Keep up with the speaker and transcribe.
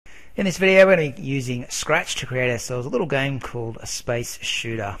In this video we're going to be using Scratch to create ourselves a little game called a Space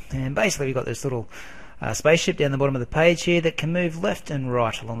Shooter, and basically we've got this little spaceship down the bottom of the page here that can move left and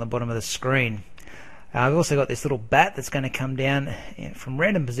right along the bottom of the screen. We've also got this little bat that's going to come down from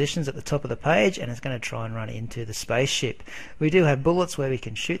random positions at the top of the page, and it's going to try and run into the spaceship. We do have bullets where we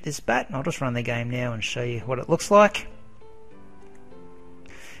can shoot this bat, and I'll just run the game now and show you what it looks like.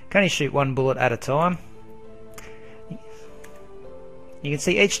 You can only shoot one bullet at a time. You can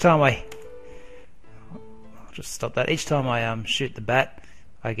see each time I'll just stop that. Each time I shoot the bat,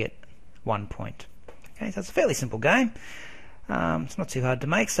 I get 1 point. Okay, so it's a fairly simple game. It's not too hard to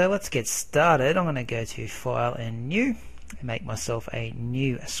make, so let's get started. I'm going to go to File and New and make myself a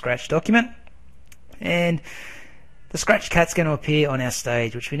new Scratch document. And the Scratch cat's going to appear on our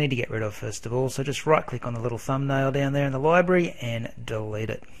stage, which we need to get rid of first of all. So just right click on the little thumbnail down there in the library and delete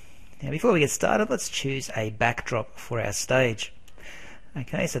it. Now before we get started, let's choose a backdrop for our stage.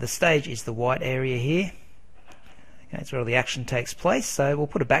 Okay, so the stage is the white area here. Okay, it's where all the action takes place, so we'll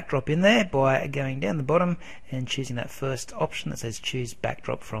put a backdrop in there by going down the bottom and choosing that first option that says choose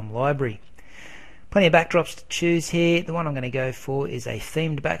backdrop from library. Plenty of backdrops to choose here. The one I'm going to go for is a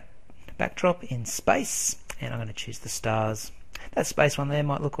themed backdrop in space, and I'm going to choose the stars. That space one there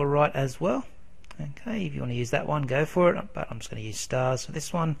might look alright as well. Okay, if you want to use that one, go for it, but I'm just going to use stars for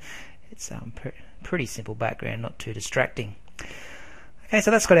this one. It's pretty simple background, not too distracting. Okay, so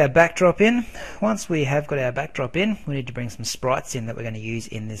that's got our backdrop in. Once we have got our backdrop in, we need to bring some sprites in that we're going to use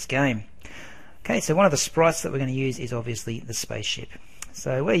in this game. Okay, so one of the sprites that we're going to use is obviously the spaceship.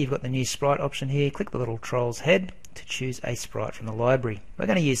 So where you've got the new sprite option here, click the little troll's head to choose a sprite from the library. We're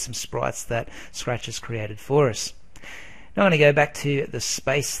going to use some sprites that Scratch has created for us. Now I'm going to go back to the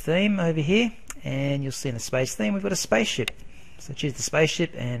space theme over here, and you'll see in the space theme we've got a spaceship. So choose the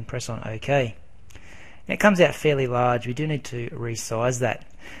spaceship and press on OK. It comes out fairly large. We do need to resize that.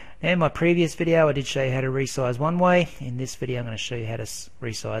 Now in my previous video I did show you how to resize one way. In this video I'm going to show you how to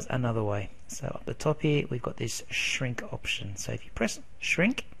resize another way. So up the top here we've got this shrink option. So if you press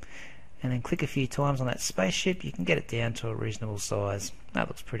shrink and then click a few times on that spaceship, you can get it down to a reasonable size. That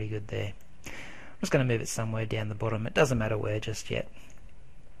looks pretty good there. I'm just going to move it somewhere down the bottom. It doesn't matter where just yet.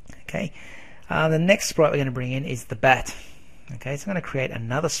 Okay. The next sprite we're going to bring in is the bat. Okay, so I'm going to create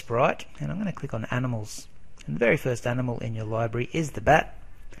another sprite, and I'm going to click on animals. And the very first animal in your library is the bat.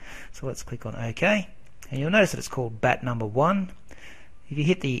 So let's click on OK, and you'll notice that it's called bat number 1. If you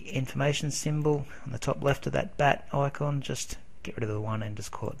hit the information symbol on the top left of that bat icon, just get rid of the 1 and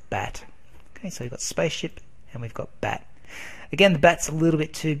just call it bat. Okay, so we've got spaceship and we've got bat. Again, the bat's a little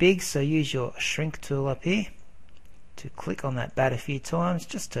bit too big, so use your shrink tool up here to click on that bat a few times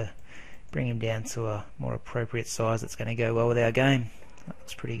just to bring him down to a more appropriate size that's going to go well with our game. That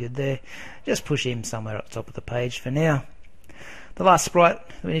looks pretty good there. Just push him somewhere up top of the page for now. The last sprite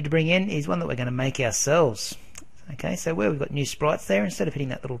we need to bring in is one that we're going to make ourselves. Okay, so where we've got new sprites there, instead of hitting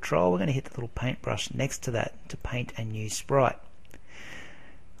that little troll, we're going to hit the little paintbrush next to that to paint a new sprite.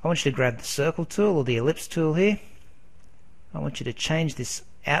 I want you to grab the circle tool or the ellipse tool here. I want you to change this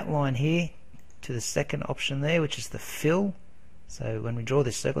outline here to the second option there, which is the fill. So when we draw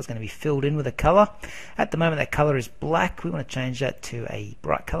this circle, it's going to be filled in with a colour. At the moment that colour is black. We want to change that to a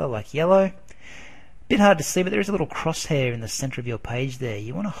bright colour like yellow. Bit hard to see, but there is a little crosshair in the centre of your page there.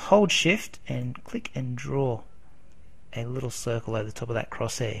 You want to hold shift and click and draw a little circle over the top of that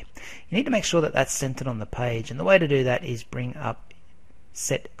crosshair. You need to make sure that that's centered on the page, and the way to do that is bring up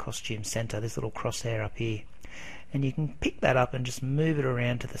Set Costume Center, this little crosshair up here. And you can pick that up and just move it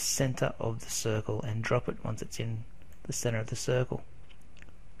around to the center of the circle and drop it once it's in the center of the circle.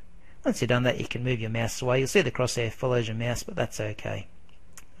 Once you've done that, you can move your mouse away. You'll see the crosshair follows your mouse, but that's okay.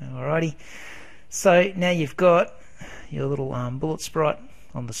 Alrighty, so now you've got your little bullet sprite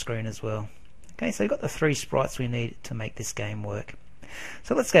on the screen as well. Okay, so you've got the 3 sprites we need to make this game work.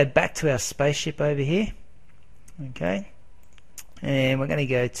 So let's go back to our spaceship over here. Okay, and we're going to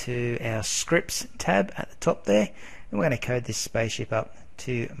go to our scripts tab at the top there, and we're going to code this spaceship up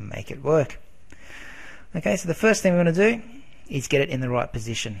to make it work. Okay, so the first thing we're going to do is get it in the right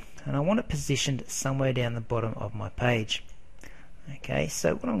position, and I want it positioned somewhere down the bottom of my page. Okay,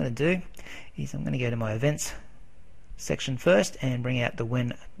 so what I'm going to do is I'm going to go to my events section first and bring out the when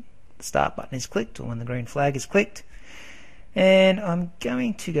the start button is clicked or when the green flag is clicked, and I'm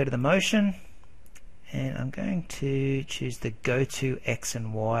going to go to the motion and I'm going to choose the go to X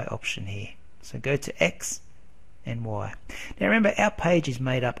and Y option here. So go to X and Y. Now remember, our page is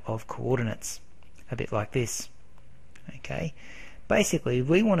made up of coordinates, a bit like this. Okay, basically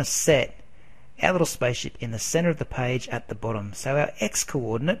we want to set our little spaceship in the center of the page at the bottom. So our X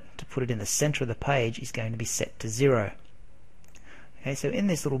coordinate, to put it in the center of the page, is going to be set to 0. Okay, so in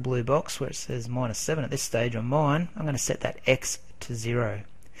this little blue box where it says -7 at this stage on mine, I'm going to set that X to 0.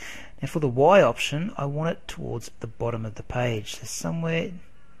 Now for the Y option, I want it towards the bottom of the page, so somewhere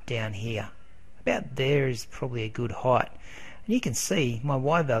down here. About there is probably a good height. And you can see my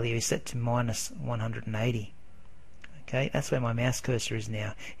Y value is set to -180. Okay, that's where my mouse cursor is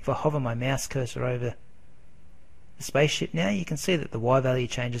now. If I hover my mouse cursor over the spaceship now, you can see that the Y value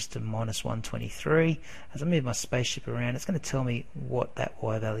changes to -123. As I move my spaceship around, it's going to tell me what that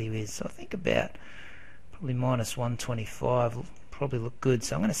Y value is. So I think about probably -125 will probably look good.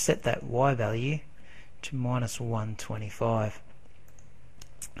 So I'm going to set that Y value to -125.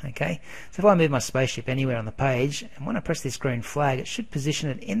 Okay, so if I move my spaceship anywhere on the page, and when I press this green flag, it should position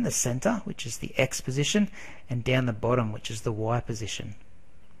it in the center, which is the X position, and down the bottom, which is the Y position.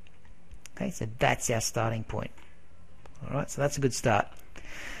 Okay, so that's our starting point. Alright, so that's a good start.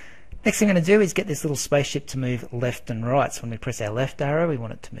 Next thing I'm going to do is get this little spaceship to move left and right. So when we press our left arrow, we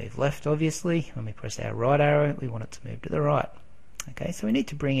want it to move left, obviously. When we press our right arrow, we want it to move to the right. Okay, so we need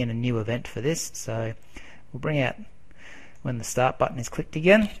to bring in a new event for this. So we'll bring out when the start button is clicked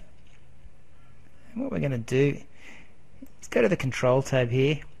again. And what we're going to do is go to the control tab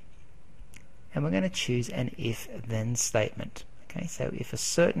here, and we're going to choose an if-then statement. Okay, so if a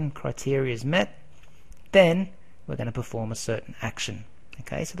certain criteria is met, then we're going to perform a certain action.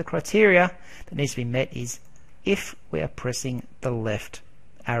 Okay, so the criteria that needs to be met is if we are pressing the left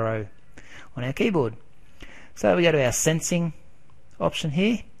arrow on our keyboard. So we go to our sensing option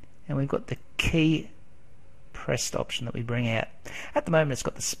here, and we've got the key pressed option that we bring out. At the moment it's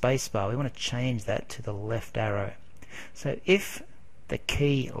got the space bar. We want to change that to the left arrow. So if the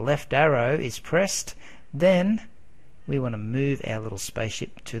key left arrow is pressed, then we want to move our little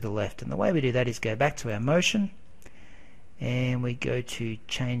spaceship to the left. And the way we do that is go back to our motion, and we go to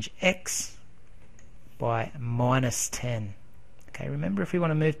change X by -10. Okay, remember, if we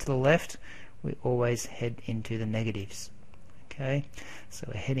want to move to the left, we always head into the negatives. Okay, so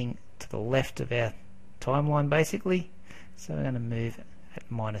we're heading to the left of our timeline basically, so we're going to move at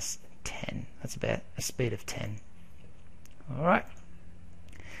 -10. That's about a speed of 10. Alright,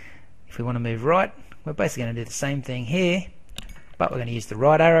 if we want to move right, we're basically going to do the same thing here, but we're going to use the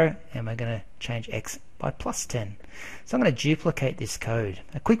right arrow, and we're going to change X by +10. So I'm going to duplicate this code.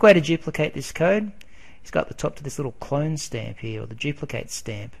 A quick way to duplicate this code is go up the top to this little clone stamp here, or the duplicate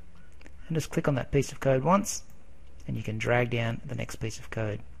stamp, and just click on that piece of code once, and you can drag down the next piece of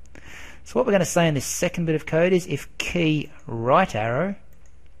code. So what we're going to say in this second bit of code is if key right arrow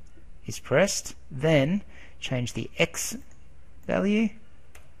is pressed, then change the X value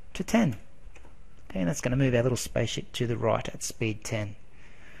to 10. Okay, and that's going to move our little spaceship to the right at speed 10.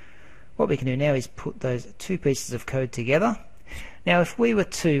 What we can do now is put those two pieces of code together. Now if we were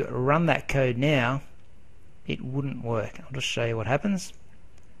to run that code now, it wouldn't work. I'll just show you what happens.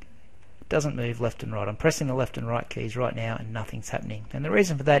 It doesn't move left and right. I'm pressing the left and right keys right now and nothing's happening. And the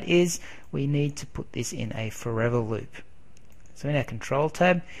reason for that is we need to put this in a forever loop. So in our control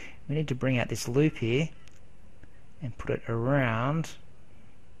tab, we need to bring out this loop here and put it around.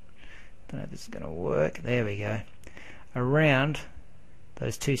 Don't know if this is going to work. There we go. Around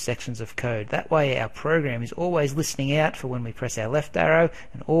those two sections of code. That way our program is always listening out for when we press our left arrow,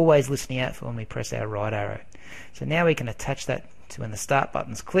 and always listening out for when we press our right arrow. So now we can attach that to when the start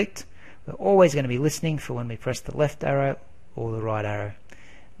button's clicked. We're always going to be listening for when we press the left arrow or the right arrow.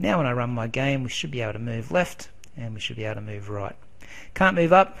 Now when I run my game, we should be able to move left, and we should be able to move right. Can't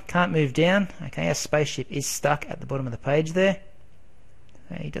move up, can't move down. Okay, our spaceship is stuck at the bottom of the page there.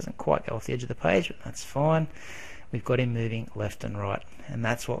 Okay, he doesn't quite go off the edge of the page, but that's fine. We've got him moving left and right, and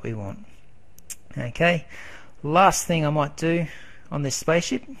that's what we want. Okay, last thing I might do on this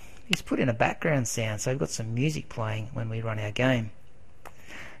spaceship is put in a background sound, so we've got some music playing when we run our game.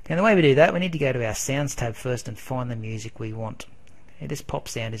 And the way we do that, we need to go to our sounds tab first and find the music we want. Okay, this pop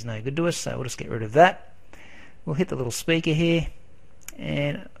sound is no good to us, so we'll just get rid of that. We'll hit the little speaker here,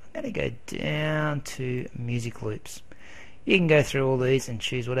 and I'm going to go down to music loops. You can go through all these and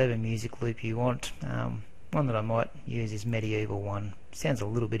choose whatever music loop you want. One that I might use is Medieval 1. Sounds a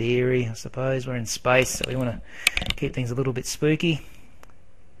little bit eerie, I suppose. We're in space, so we want to keep things a little bit spooky.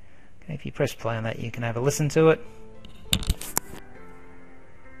 Okay, if you press play on that, you can have a listen to it.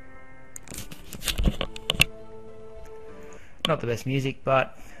 Not the best music,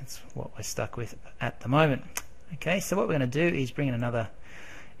 but that's what we're stuck with at the moment. Okay, so what we're going to do is bring in another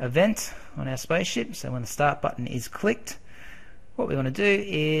event on our spaceship. So when the start button is clicked, what we want to do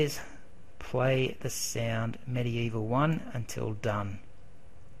is play the sound Medieval 1 until done.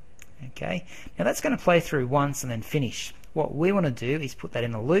 Okay, now that's going to play through once and then finish. What we want to do is put that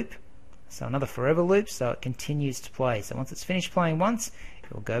in a loop So another forever loop, so it continues to play. So once it's finished playing once,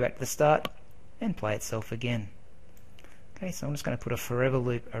 it will go back to the start and play itself again. Okay, so I'm just going to put a forever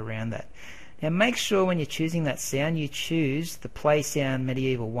loop around that. Now make sure when you're choosing that sound, you choose the play sound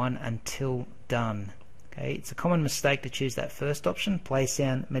Medieval 1 until done. Okay, it's a common mistake to choose that first option, play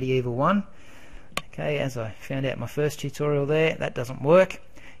sound Medieval 1. Okay, as I found out in my first tutorial there, that doesn't work.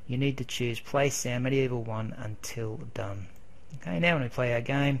 You need to choose play sound Medieval 1 until done. Okay, now when we play our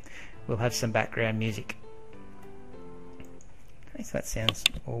game, we'll have some background music. Okay, so that sounds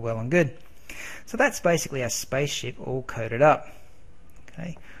all well and good. So that's basically our spaceship all coded up.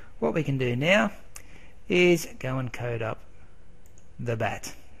 Okay, what we can do now is go and code up the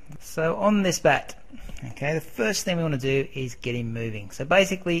bat. So on this bat, okay, the first thing we want to do is get him moving. So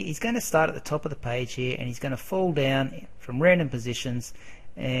basically he's going to start at the top of the page here and he's going to fall down from random positions,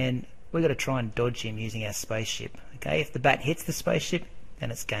 and we've got to try and dodge him using our spaceship. Okay, if the bat hits the spaceship, then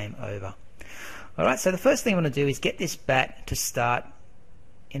it's game over. Alright, so the first thing I want to do is get this bat to start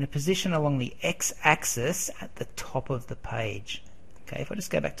in a position along the x-axis at the top of the page. Okay, if I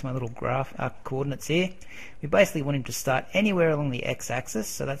just go back to my little graph coordinates here, we basically want him to start anywhere along the x-axis,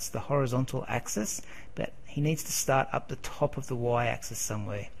 so that's the horizontal axis, but he needs to start up the top of the y-axis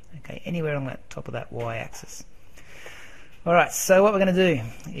somewhere. Okay, anywhere on that top of that y-axis. Alright, so what we're going to do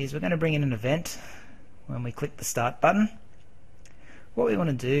is we're going to bring in an event when we click the start button. What we want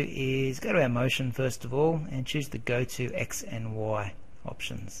to do is go to our motion first of all and choose the go to X and Y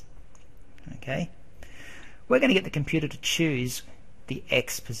options. Okay, we're going to get the computer to choose the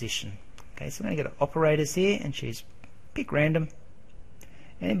X position. Okay, so we're going to go to operators here and choose pick random,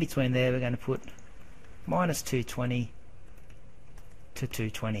 and in between there we're going to put -220 to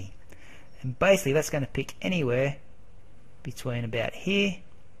 220, and basically that's going to pick anywhere between about here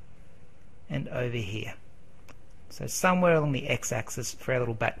and over here. So somewhere along the x-axis for our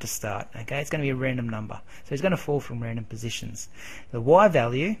little bat to start. Okay, it's going to be a random number, so he's going to fall from random positions. The y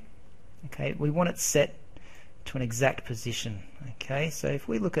value, okay, we want it set to an exact position. Okay, so if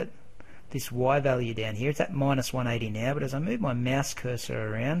we look at this y value down here, it's at -180 now, but as I move my mouse cursor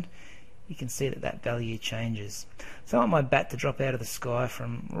around, you can see that that value changes. So I want my bat to drop out of the sky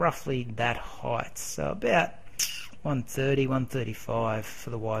from roughly that height, so about 130, 135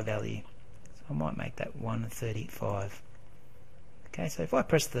 for the y value. I might make that 135. Okay, so if I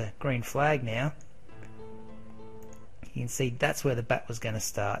press the green flag now, you can see that's where the bat was going to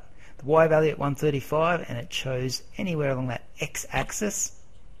start. The y value at 135, and it chose anywhere along that x-axis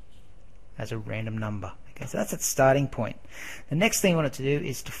as a random number. Okay, so that's its starting point. The next thing I want it to do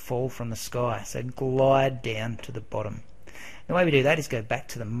is to fall from the sky, so glide down to the bottom. The way we do that is go back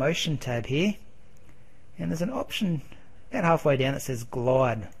to the motion tab here, and there's an option about halfway down that says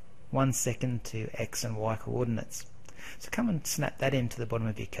glide 1 second to X and Y coordinates. So come and snap that into the bottom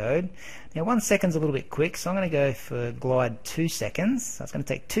of your code. Now 1 second's a little bit quick, so I'm going to go for glide 2 seconds. So it's going to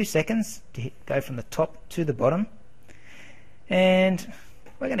take 2 seconds to go from the top to the bottom, and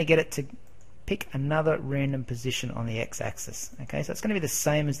we're going to get it to pick another random position on the x-axis. Okay, so it's going to be the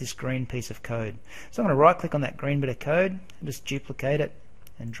same as this green piece of code. So I'm going to right click on that green bit of code and just duplicate it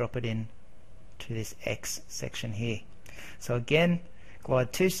and drop it in to this X section here. So again,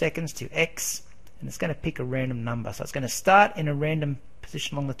 glide 2 seconds to X, and it's going to pick a random number. So it's going to start in a random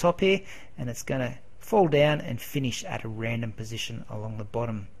position along the top here, and it's going to fall down and finish at a random position along the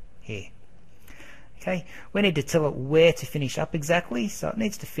bottom here. Okay, we need to tell it where to finish up exactly, so it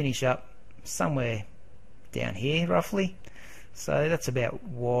needs to finish up somewhere down here roughly. So that's about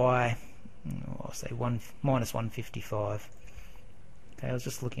Y, I'll say -155. Okay, I was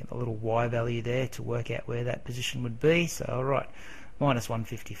just looking at the little Y value there to work out where that position would be, so alright,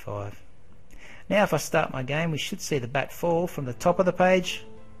 -155. Now if I start my game, we should see the bat fall from the top of the page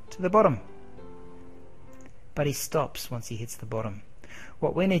to the bottom. But he stops once he hits the bottom.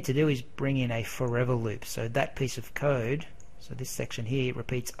 What we need to do is bring in a forever loop, so that piece of code, so this section here,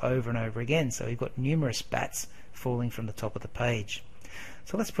 repeats over and over again, so we've got numerous bats falling from the top of the page.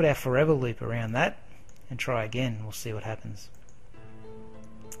 So let's put our forever loop around that and try again. We'll see what happens.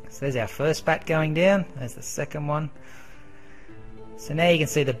 So there's our first bat going down, there's the second one. So now you can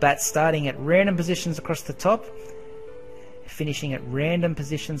see the bat starting at random positions across the top, finishing at random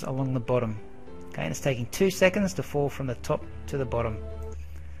positions along the bottom. Okay, and it's taking 2 seconds to fall from the top to the bottom.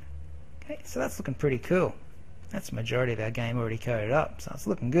 Okay, so that's looking pretty cool. That's the majority of our game already coded up, so it's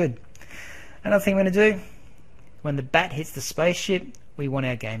looking good. Another thing we're going to do, when the bat hits the spaceship, we want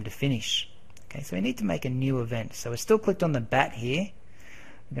our game to finish. Okay, so we need to make a new event. So we're still clicked on the bat here.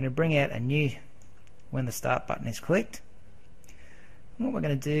 We're going to bring out a new when the start button is clicked. And what we're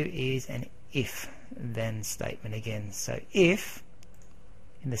going to do is an if then statement again. So if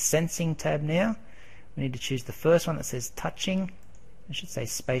in the sensing tab now, we need to choose the first one that says touching. It should say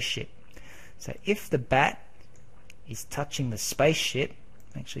spaceship. So if the bat is touching the spaceship,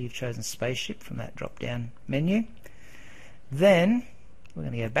 make sure you've chosen spaceship from that drop down menu, then we're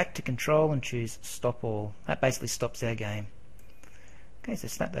going to go back to control and choose stop all. That basically stops our game. Okay, so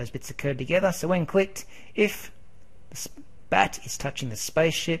snap those bits of code together. So when clicked, if the bat is touching the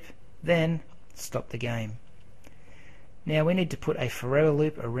spaceship, then stop the game. Now we need to put a forever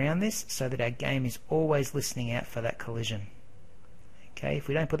loop around this so that our game is always listening out for that collision. Okay, if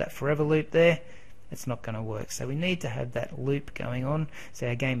we don't put that forever loop there, it's not going to work. So we need to have that loop going on so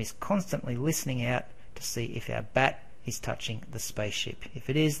our game is constantly listening out to see if our bat is touching the spaceship. If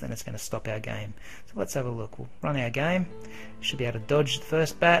it is, then it's going to stop our game. So let's have a look. We'll run our game. Should be able to dodge the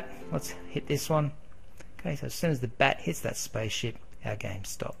first bat. Let's hit this one. Okay, so as soon as the bat hits that spaceship, our game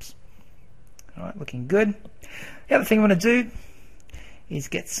stops. Alright, looking good. The other thing we want to do is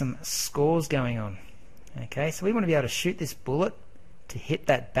get some scores going on. Okay, so we want to be able to shoot this bullet to hit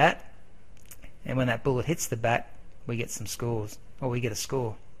that bat, and when that bullet hits the bat, we get some scores, or we get a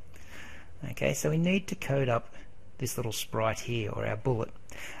score. Okay, so we need to code up this little sprite here, or our bullet.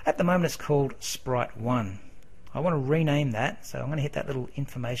 At the moment it's called sprite 1. I want to rename that, so I'm going to hit that little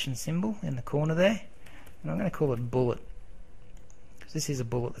information symbol in the corner there, and I'm going to call it bullet, because this is a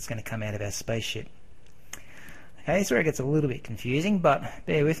bullet that's going to come out of our spaceship. Okay, so it gets a little bit confusing, but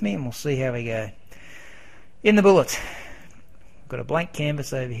bear with me and we'll see how we go. In the bullet, we've got a blank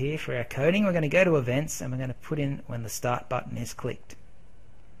canvas over here for our coding. We're going to go to events and we're going to put in when the start button is clicked.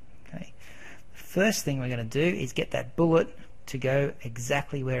 Okay. The first thing we're going to do is get that bullet to go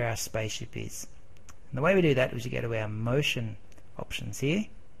exactly where our spaceship is. And the way we do that is you go to our motion options here,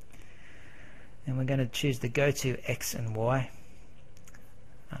 and we're going to choose the go to X and Y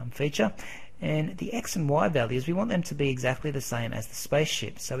feature. And the X and Y values, we want them to be exactly the same as the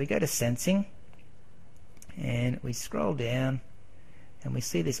spaceship. So we go to sensing and we scroll down and we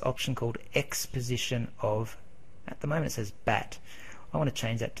see this option called X position of, at the moment it says bat. I want to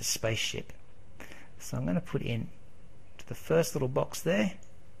change that to spaceship. So I'm going to put in to the first little box there.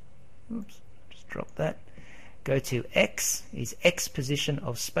 Oops, just drop that. Go to X is X position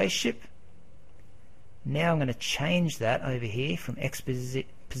of spaceship. Now I'm going to change that over here from X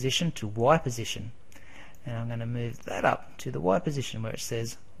position to Y position, and I'm going to move that up to the Y position where it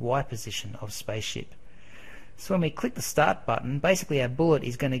says Y position of spaceship. So when we click the start button, basically our bullet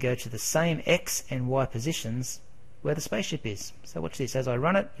is going to go to the same X and Y positions where the spaceship is. So watch this, as I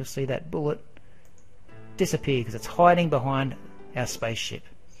run it you'll see that bullet disappear because it's hiding behind our spaceship.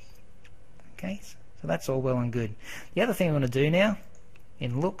 Okay, so that's all well and good. The other thing I want to do now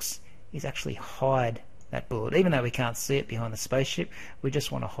in looks is actually hide that bullet. Even though we can't see it behind the spaceship, we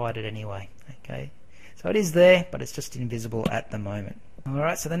just want to hide it anyway. Okay, so it is there, but it's just invisible at the moment.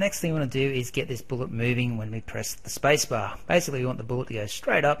 Alright, so the next thing we want to do is get this bullet moving when we press the spacebar. Basically we want the bullet to go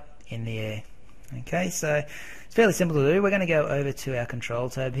straight up in the air. Okay, so it's fairly simple to do. We're going to go over to our control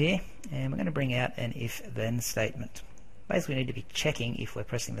tab here and we're going to bring out an if-then statement. Basically we need to be checking if we're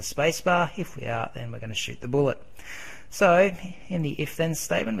pressing the spacebar. If we are, then we're going to shoot the bullet. So in the if-then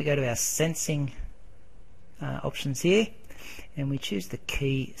statement we go to our sensing options here and we choose the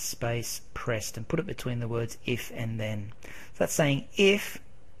key space pressed and put it between the words if and then. So that's saying if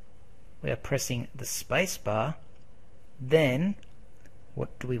we are pressing the space bar, then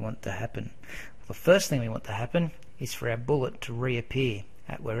what do we want to happen? Well, the first thing we want to happen is for our bullet to reappear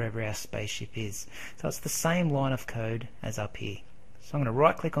at wherever our spaceship is. So it's the same line of code as up here. So I'm going to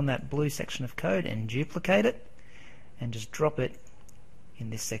right click on that blue section of code and duplicate it and just drop it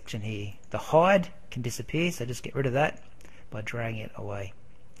in this section here. The hide can disappear, so just get rid of that by dragging it away.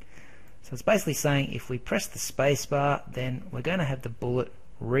 So it's basically saying if we press the space bar, then we're going to have the bullet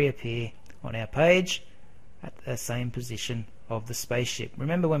reappear on our page at the same position of the spaceship.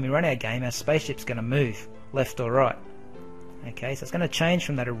 Remember, when we run our game, our spaceship's going to move left or right. Okay, so it's going to change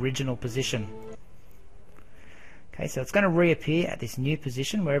from that original position. Okay, so it's going to reappear at this new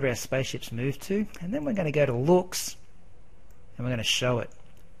position wherever our spaceship's moved to, and then we're going to go to looks and we're going to show it.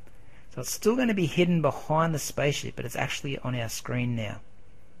 So it's still going to be hidden behind the spaceship, but it's actually on our screen now.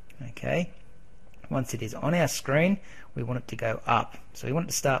 Okay, once it is on our screen, we want it to go up. So we want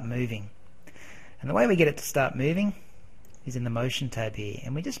it to start moving. And the way we get it to start moving is in the motion tab here,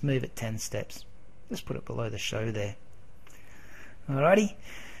 and we just move it 10 steps. Just put it below the show there. Alrighty.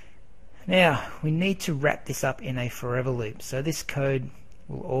 Now we need to wrap this up in a forever loop. So this code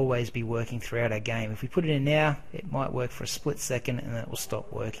will always be working throughout our game. If we put it in now, it might work for a split second and then it will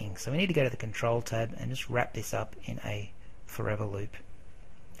stop working. So we need to go to the control tab and just wrap this up in a forever loop.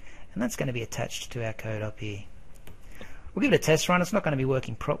 And that's going to be attached to our code up here. We'll give it a test run. It's not going to be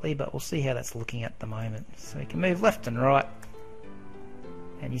working properly, but we'll see how that's looking at the moment. So we can move left and right,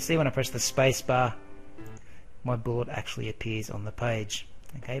 and you see when I press the space bar, my bullet actually appears on the page.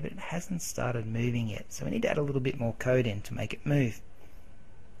 Okay, but it hasn't started moving yet, so we need to add a little bit more code in to make it move.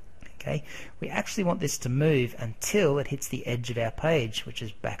 Okay, we actually want this to move until it hits the edge of our page, which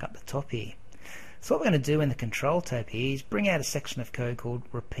is back up the top here. So what we're going to do in the control tab here is bring out a section of code called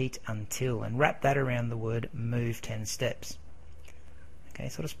repeat until and wrap that around the word move 10 steps. Okay,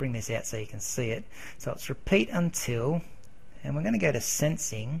 so I'll just bring this out so you can see it. So it's repeat until, and we're going to go to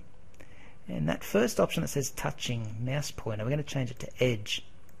sensing, and that first option that says touching mouse pointer, we're going to change it to edge.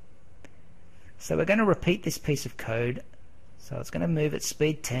 So we're going to repeat this piece of code, so it's going to move at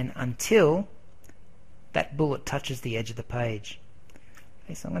speed 10 until that bullet touches the edge of the page.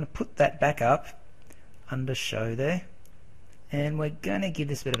 Okay, so I'm going to put that back up under show there, and we're going to give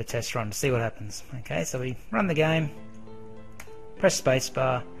this a bit of a test run to see what happens. Okay, so we run the game, press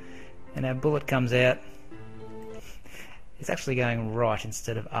spacebar, and our bullet comes out. It's actually going right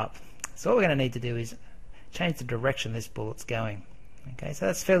instead of up. So what we're going to need to do is change the direction this bullet's going. Okay, so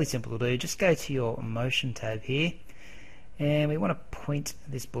that's fairly simple to do. Just go to your motion tab here, and we want to point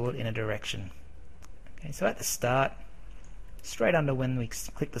this bullet in a direction. Okay, so at the start, straight under when we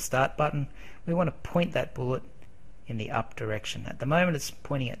click the start button, we want to point that bullet in the up direction. At the moment it's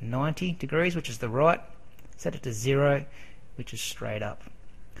pointing at 90 degrees, which is the right. Set it to 0, which is straight up.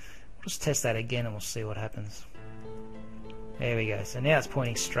 We'll just test that again and we'll see what happens. There we go, so now it's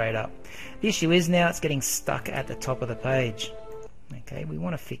pointing straight up. The issue is now it's getting stuck at the top of the page. Okay, we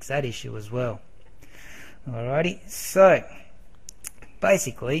want to fix that issue as well. Alrighty, so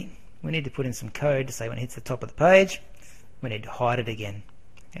basically we need to put in some code to say when it hits the top of the page, we need to hide it again.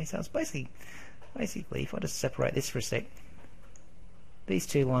 Okay, so it's basically if I just separate this for a sec, these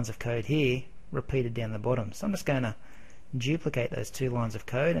two lines of code here repeated down the bottom. So I'm just going to duplicate those two lines of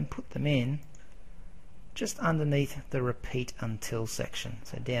code and put them in just underneath the repeat until section.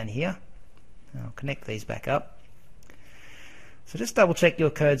 So down here, I'll connect these back up. So just double check your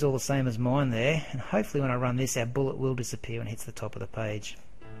code's all the same as mine there, and hopefully when I run this our bullet will disappear when it hits the top of the page.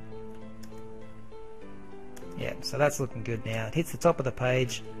 Yeah, so that's looking good now. It hits the top of the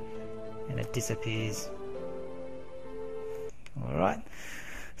page and it disappears. Alright,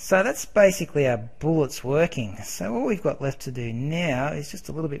 so that's basically our bullets working. So all we've got left to do now is just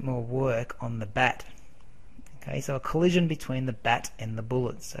a little bit more work on the bat. Okay, so a collision between the bat and the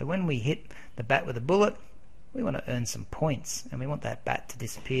bullet. So when we hit the bat with a bullet, we want to earn some points and we want that bat to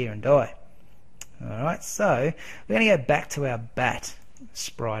disappear and die. Alright, so we're going to go back to our bat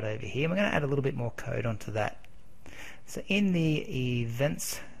sprite over here. We're going to add a little bit more code onto that. So in the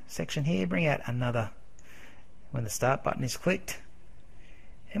events section here, bring out another when the start button is clicked,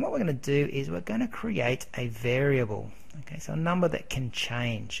 and what we're going to do is we're going to create a variable. Okay, so a number that can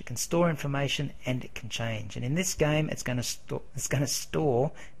change. It can store information and it can change, and in this game it's going to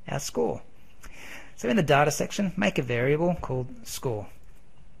store our score. So in the data section, make a variable called score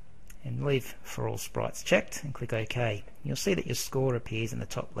and leave for all sprites checked and click OK. You'll see that your score appears in the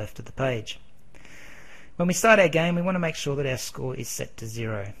top left of the page. When we start our game, we want to make sure that our score is set to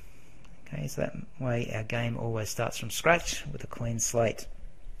 0. Okay, so that way our game always starts from scratch with a clean slate.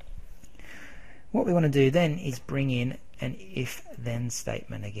 What we want to do then is bring in an if-then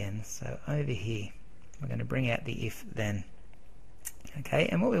statement again. So over here, we're going to bring out the if-then. Okay,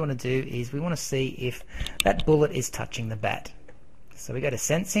 and what we want to do is we want to see if that bullet is touching the bat. So we go to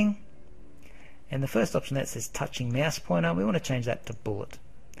sensing, and the first option that says touching mouse pointer, we want to change that to bullet.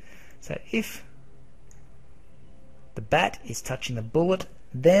 So if the bat is touching the bullet,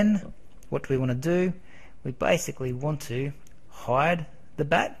 then what do we want to do? We basically want to hide the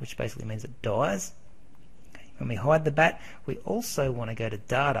bat, which basically means it dies. Okay. When we hide the bat, we also want to go to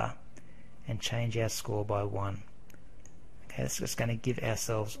data and change our score by 1. Okay, that's just going to give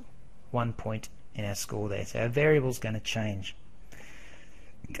ourselves 1 point in our score there. So our variable is going to change.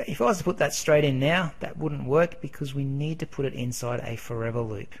 Okay, if I was to put that straight in now, that wouldn't work because we need to put it inside a forever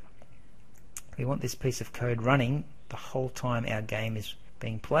loop. We want this piece of code running the whole time our game is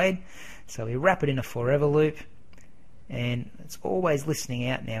being played. So we wrap it in a forever loop, and it's always listening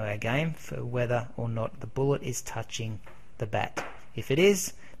out now our game for whether or not the bullet is touching the bat. If it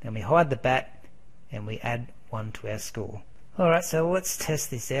is, then we hide the bat and we add 1 to our score. Alright, so let's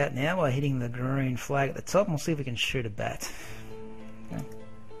test this out now by hitting the green flag at the top, and we'll see if we can shoot a bat. Okay.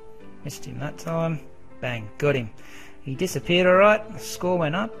 Missed him that time. Bang, got him. He disappeared alright, the score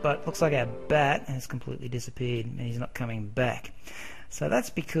went up, but looks like our bat has completely disappeared and he's not coming back. So that's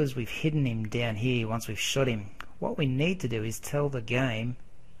because we've hidden him down here once we've shot him. What we need to do is tell the game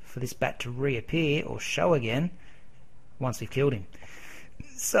for this bat to reappear or show again once we've killed him.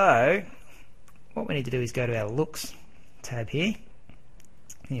 So what we need to do is go to our Looks tab here,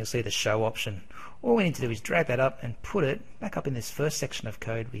 and you'll see the Show option. All we need to do is drag that up and put it back up in this first section of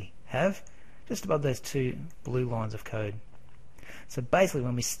code we have, just above those two blue lines of code. So basically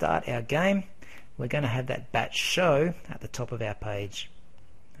when we start our game, we're going to have that bat show at the top of our page.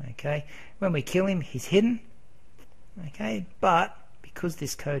 Okay, when we kill him, he's hidden. Okay, but because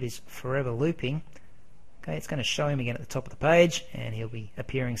this code is forever looping, okay, it's going to show him again at the top of the page, and he'll be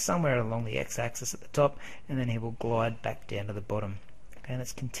appearing somewhere along the x-axis at the top, and then he will glide back down to the bottom. Okay, and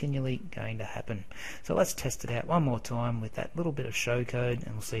it's continually going to happen. So let's test it out one more time with that little bit of show code,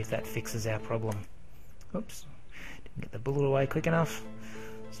 and we'll see if that fixes our problem. Oops, didn't get the bullet away quick enough.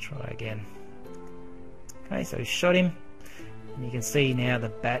 Let's try again. Okay, so we shot him, and you can see now the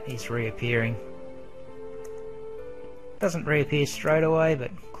bat is reappearing. Doesn't reappear straight away,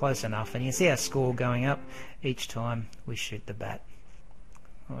 but close enough, and you can see our score going up each time we shoot the bat.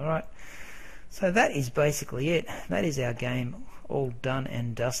 Alright, so that is basically it. That is our game all done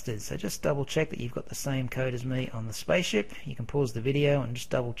and dusted. So just double check that you've got the same code as me on the spaceship. You can pause the video and just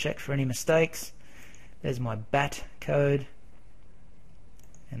double check for any mistakes. There's my bat code,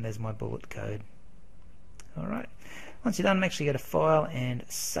 and there's my bullet code. Alright, once you're done, make sure you go to File and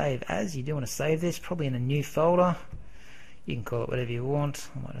Save As. You do want to save this, probably in a new folder. You can call it whatever you want.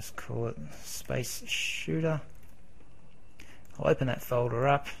 I might just call it Space Shooter. I'll open that folder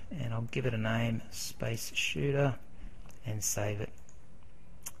up and I'll give it a name, Space Shooter, and save it.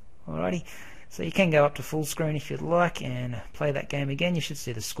 Alrighty, so you can go up to full screen if you'd like and play that game again. You should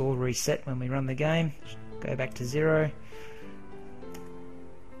see the score reset when we run the game. Go back to 0.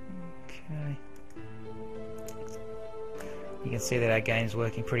 Okay. You can see that our game's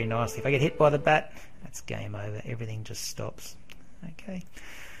working pretty nicely. If I get hit by the bat, that's game over. Everything just stops. Okay,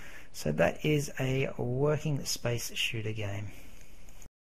 so that is a working space shooter game.